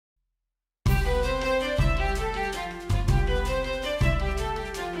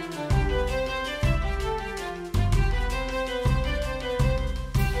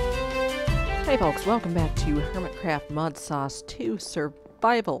Hey folks, welcome back to Hermitcraft Modsauce 2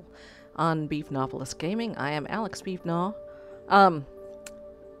 Survival on Beefgnawpolis Gaming. I am Alex Beefgnaw. I'm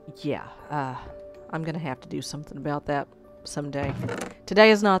gonna have to do something about that someday.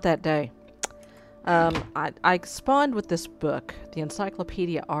 Today is not that day. I spawned with this book, the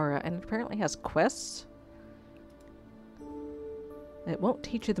Encyclopedia Aura, and it apparently has quests. It won't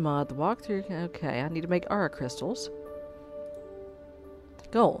teach you the mod, the walkthrough. Okay, I need to make aura crystals.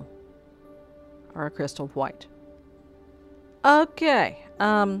 Goal. Aura crystal white. Okay.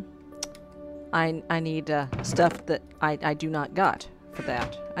 I need stuff that I do not got for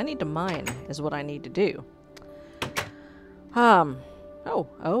that. I need to mine is what I need to do. Oh,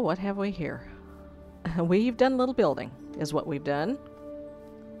 what have we here? We've done a little building is what we've done.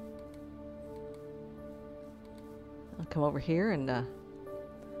 I'll come over here and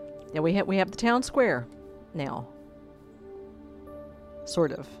yeah, we have the town square now.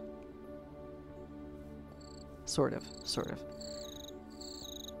 Sort of. So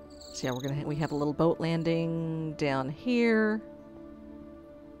yeah, we have a little boat landing down here,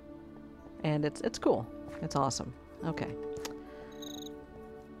 and it's cool. It's awesome. Okay.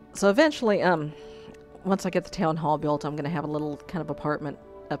 So eventually, once I get the town hall built, I'm gonna have a little kind of apartment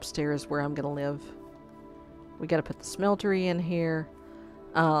upstairs where I'm gonna live. We gotta put the smeltery in here.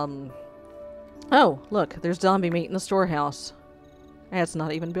 Oh, look, there's zombie meat in the storehouse. It's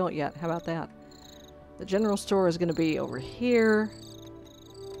not even built yet. How about that? The general store is going to be over here.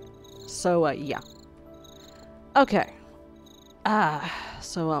 So, yeah. Okay.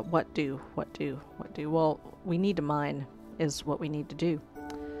 So, what do? Well, we need to mine is what we need to do.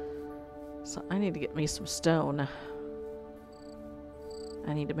 So, I need to get me some stone.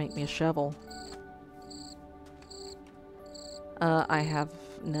 I need to make me a shovel. I have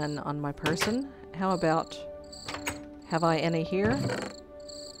none on my person. How about... Have I any here?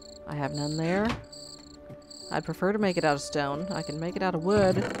 I have none there. I'd prefer to make it out of stone. I can make it out of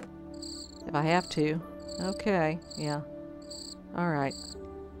wood if I have to. Okay, yeah. Alright.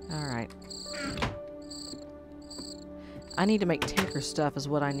 I need to make tinker stuff is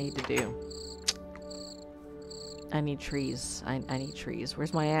what I need to do. I need trees. I need trees.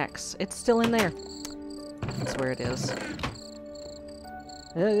 Where's my axe? It's still in there. That's where it is.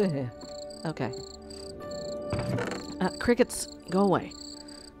 Okay. Crickets, go away.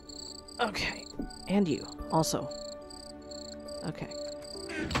 Okay. And you, also. Okay.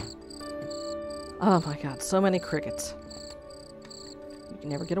 Oh my god, so many crickets. You can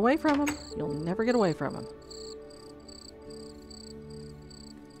never get away from them. You'll never get away from them.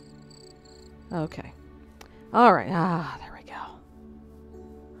 Okay. Alright, there we go.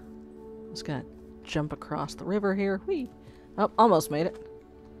 Just gonna jump across the river here. Whee! Oh, almost made it.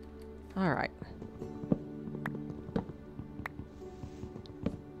 Alright.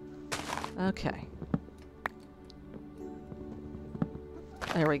 Okay.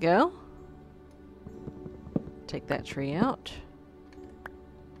 There we go. Take that tree out.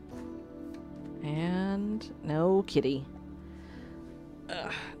 And no kitty.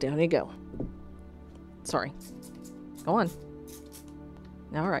 Down you go. Sorry. Go on.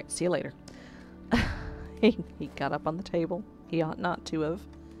 Alright, see you later. He got up on the table. He ought not to have.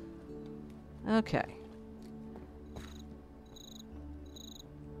 Okay.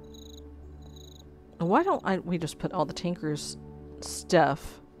 Why don't we just put all the tinker's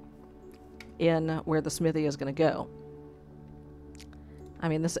stuff in where the smithy is going to go? I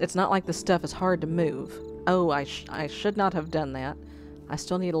mean, it's not like this stuff is hard to move. Oh, I should not have done that. I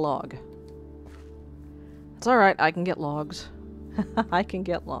still need a log. It's alright, I can get logs. I can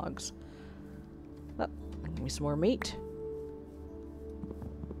get logs. Oh, give me some more meat.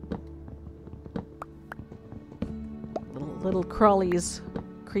 Little crawlies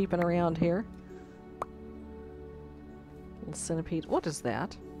creeping around here. Little centipede. What is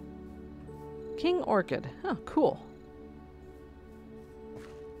that? King orchid. Oh, cool.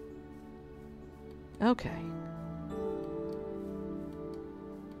 Okay.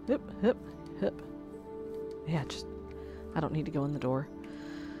 Hip. Yeah, just... I don't need to go in the door.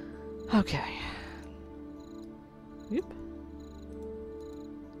 Okay. Yep.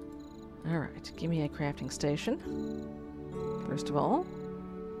 Alright, give me a crafting station. First of all.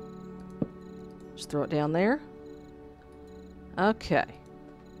 Just throw it down there. Okay.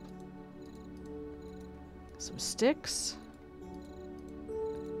 Some sticks.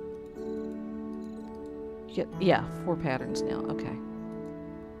 Yeah, 4 patterns now. Okay.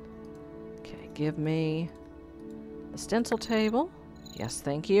 Okay, give me the stencil table. Yes,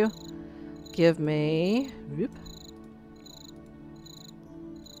 thank you. Give me... Whoop.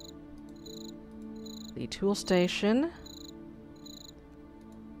 The tool station.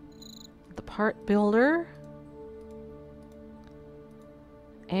 part builder.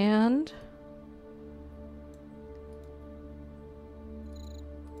 And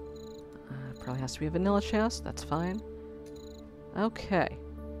probably has to be a vanilla chest. That's fine. Okay.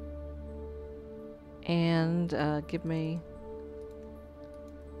 And give me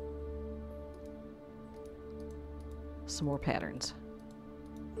some more patterns.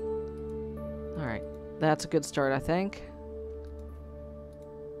 Alright. That's a good start, I think.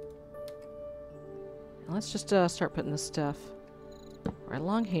 And let's just start putting this stuff right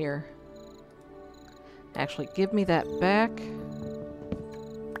along here. Actually, give me that back.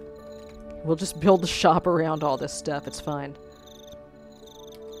 We'll just build the shop around all this stuff. It's fine.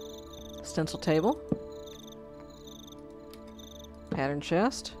 Stencil table. Pattern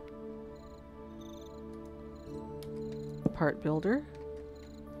chest. Part builder.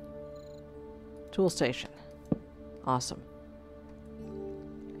 Tool station. Awesome.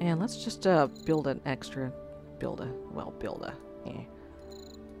 And let's just build an extra... Yeah.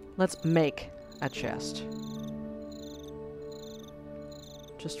 Let's make a chest.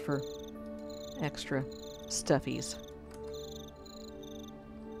 Just for extra stuffies.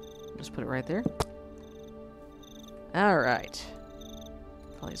 Just put it right there. Alright.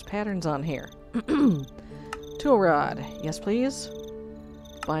 All these patterns on here. Tool rod. Yes, please.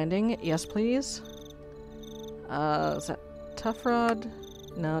 Binding. Yes, please. Is that tough rod?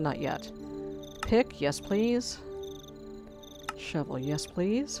 No, not yet. Pick. Yes, please. Shovel. Yes,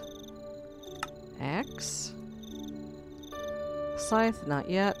 please. Axe. Scythe. Not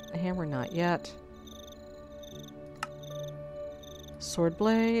yet. Hammer. Not yet. Sword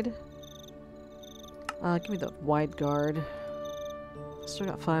blade. Give me the wide guard. Still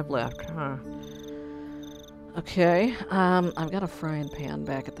got 5 left, huh? Okay. I've got a frying pan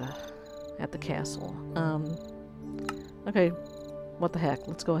back at the castle. Okay. What the heck?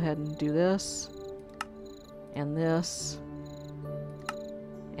 Let's go ahead and do this. And this.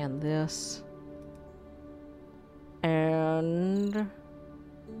 And this. And...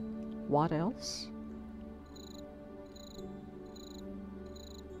 what else?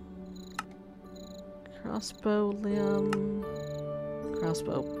 Crossbow limb.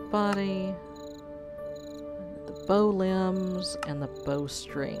 Crossbow body. The bow limbs and the bow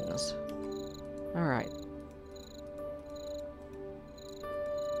strings. Alright.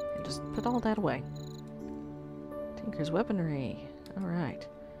 And just put all that away. Tinker's weaponry. Alright.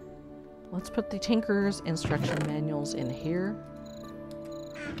 Let's put the Tinker's instruction manuals in here.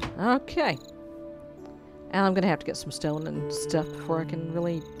 Okay. And I'm gonna have to get some stone and stuff before I can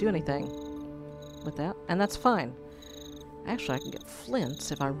really do anything with that. And that's fine. Actually, I can get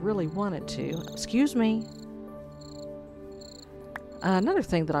flints if I really wanted to. Excuse me. Another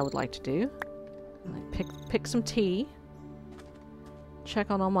thing that I would like to do, pick some tea,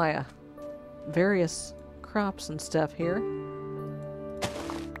 check on all my various crops and stuff here.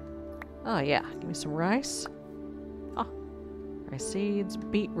 Oh yeah, give me some rice. Oh, rice seeds,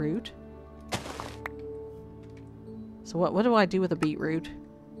 beetroot. So what do I do with a beetroot?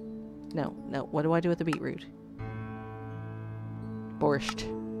 No, what do I do with the beetroot? Borscht.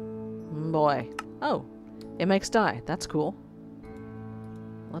 Boy. Oh, it makes dye. That's cool.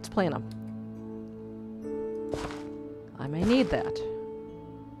 Let's plant them. I may need that.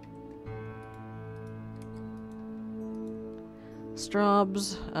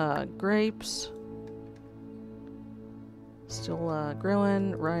 Straws, grapes. Still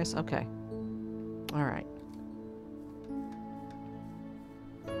growing. Rice. Okay. Alright.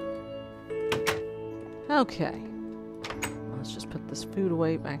 Okay. Let's just put this food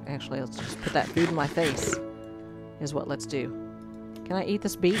away. Actually, let's just put that food in my face. Is what let's do. Can I eat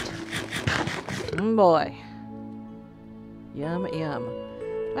this beet? Boy. Yum, yum.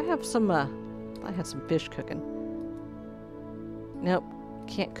 I have some, I had some fish cooking. Nope.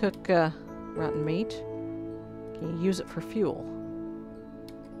 Can't cook, rotten meat. Can you use it for fuel?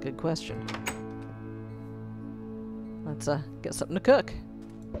 Good question. Let's, get something to cook.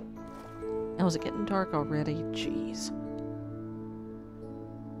 Oh, is it getting dark already? Jeez.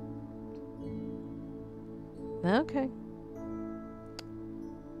 Okay.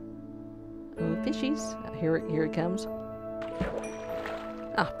 Oh, fishies. Here it comes.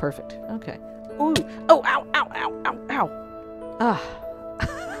 Ah, perfect. Okay. Ooh. Oh, ow, ow, ow, ow, ow. Ah.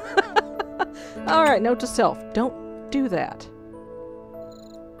 Alright, note to self. Don't do that.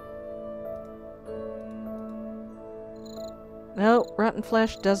 No, rotten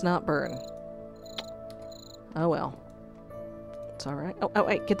flesh does not burn. Oh well. It's alright. Oh,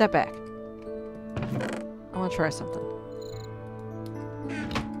 wait, get that back. I want to try something.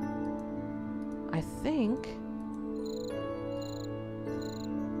 I think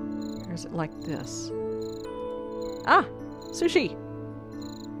is it like this? Ah! Sushi!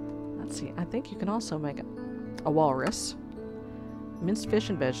 Let's see. I think you can also make a walrus. Minced fish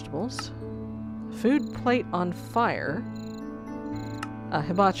and vegetables. Food plate on fire. A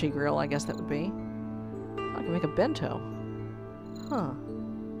hibachi grill, I guess that would be. I can make a bento. Huh.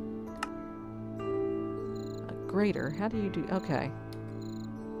 A grater. How do you do... Okay.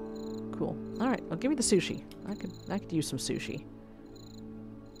 Cool. Alright, well give me the sushi. I could use some sushi.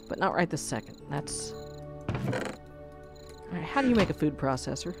 But not right this second. That's... Alright, how do you make a food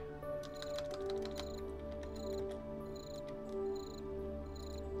processor?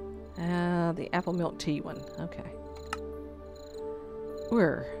 The apple milk tea one. Okay.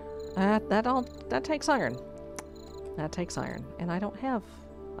 That takes iron. That takes iron. And I don't have.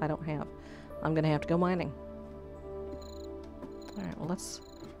 I'm gonna have to go mining. Alright, well let's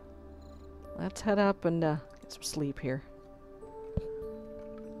head up and get some sleep here.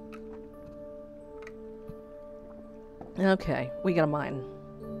 Okay, we gotta mine.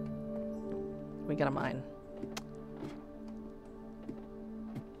 We gotta mine.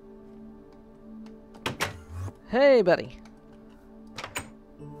 Hey, buddy.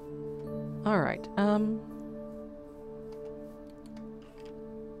 Alright,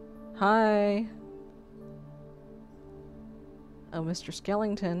 Hi. Oh, Mr.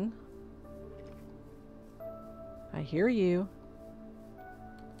 Skellington. I hear you.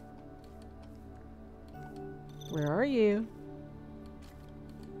 Where are you?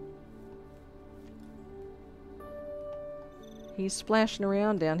 He's splashing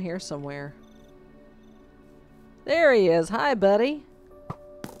around down here somewhere. There he is. Hi, buddy.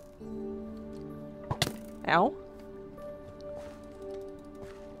 Ow.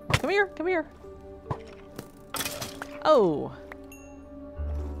 Come here. Come here. Oh.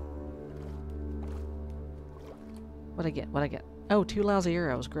 What'd I get? What'd I get? Oh, 2 lousy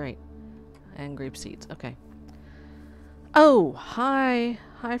arrows. Great. And grape seeds. Okay. Oh, hi.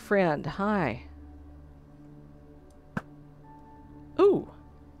 Hi, friend. Hi. Ooh.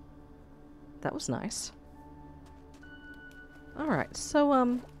 That was nice. Alright, so,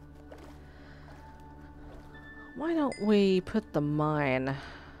 why don't we put the mine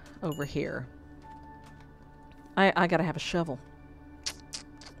over here? I gotta have a shovel.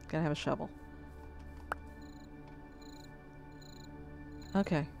 Gotta have a shovel.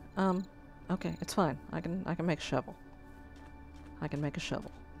 Okay, okay, it's fine. I can make a shovel. I can make a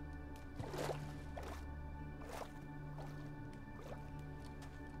shovel.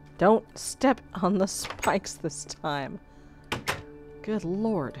 Don't step on the spikes this time. Good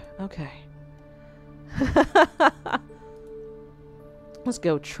lord. Okay. Let's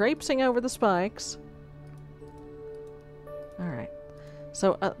go traipsing over the spikes. Alright.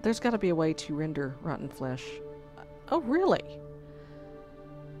 So, there's got to be a way to render rotten flesh. Oh, really?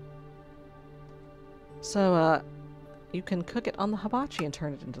 So, you can cook it on the hibachi and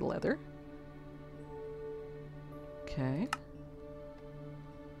turn it into leather. Okay.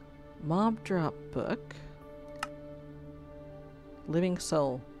 Mob drop book. Living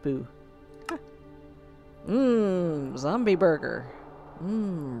soul. Boo. Mmm, zombie burger.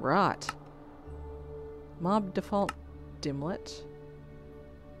 Mmm, rot. Mob default dimlet.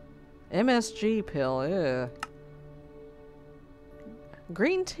 MSG pill. Ugh.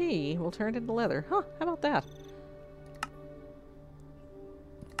 Green tea will turn into leather. Huh, how about that?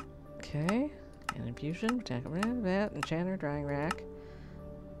 Okay. An infusion. That. Enchanter. Drying rack.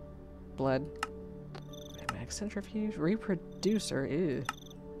 Blood. Mag centrifuge. Reproducer. Ew.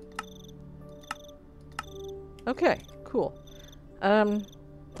 Okay, cool.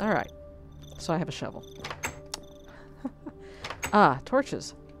 Alright. So I have a shovel. Ah,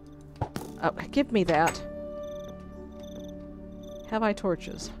 torches. Oh, give me that. Have I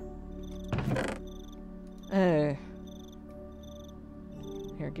torches? Here,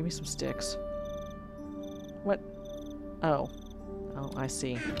 give me some sticks. What? Oh. Oh, I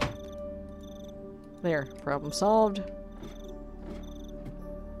see. There, problem solved.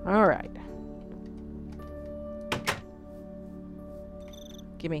 Alright.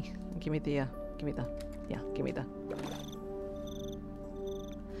 Give me the.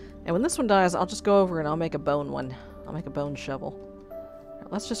 And when this one dies, I'll just go over and I'll make a bone one. I'll make a bone shovel.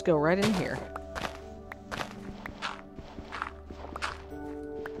 Let's just go right in here.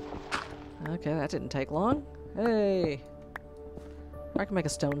 Okay, that didn't take long. Hey! I can make a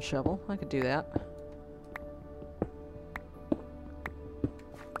stone shovel. I could do that.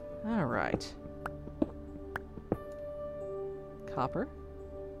 Alright. Copper.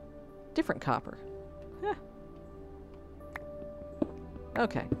 Different copper. Huh.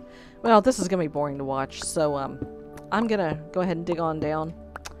 Okay. Well, this is gonna be boring to watch, so I'm gonna go ahead and dig on down.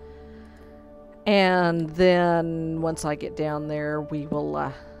 And then once I get down there,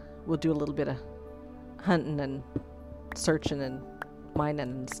 we'll do a little bit of hunting and searching and mining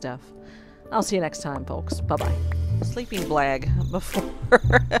and stuff. I'll see you next time, folks. Bye-bye. Sleeping blag before.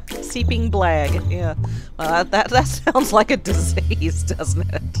 Seeping blag. Yeah. Well, that sounds like a disease, doesn't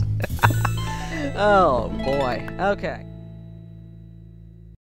it? Oh, boy. Okay.